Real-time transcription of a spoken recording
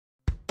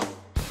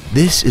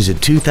This is a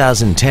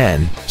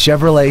 2010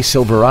 Chevrolet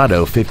Silverado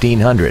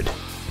 1500.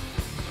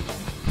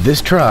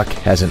 This truck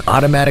has an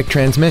automatic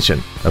transmission,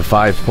 a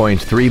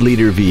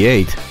 5.3-liter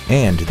V8,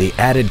 and the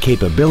added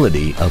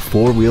capability of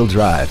four-wheel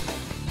drive.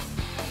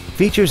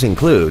 Features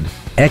include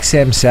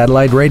XM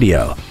satellite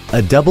radio,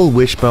 a double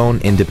wishbone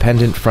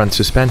independent front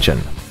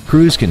suspension,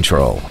 cruise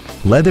control,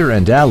 leather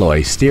and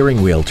alloy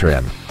steering wheel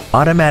trim,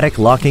 automatic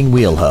locking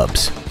wheel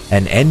hubs,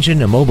 an engine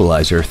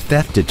immobilizer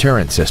theft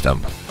deterrent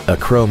system, a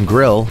chrome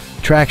grille,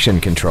 traction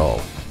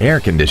control, air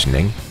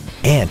conditioning,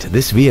 and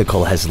this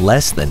vehicle has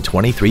less than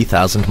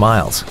 23,000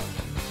 miles.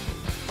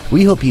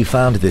 We hope you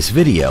found this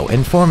video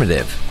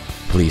informative.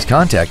 Please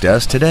contact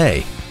us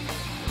today.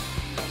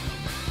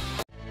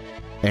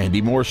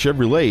 Andy Mohr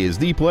Chevrolet is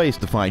the place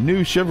to find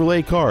new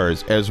Chevrolet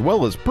cars as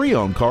well as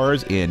pre-owned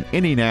cars in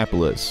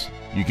Indianapolis.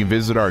 You can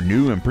visit our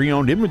new and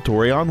pre-owned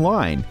inventory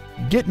online,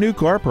 get new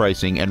car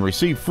pricing, and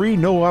receive free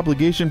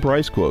no-obligation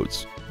price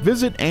quotes.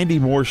 Visit Andy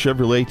Mohr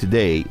Chevrolet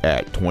today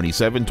at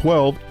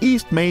 2712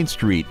 East Main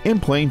Street in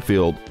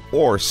Plainfield,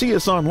 or see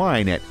us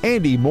online at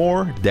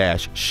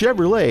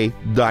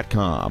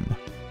andymohr-chevrolet.com.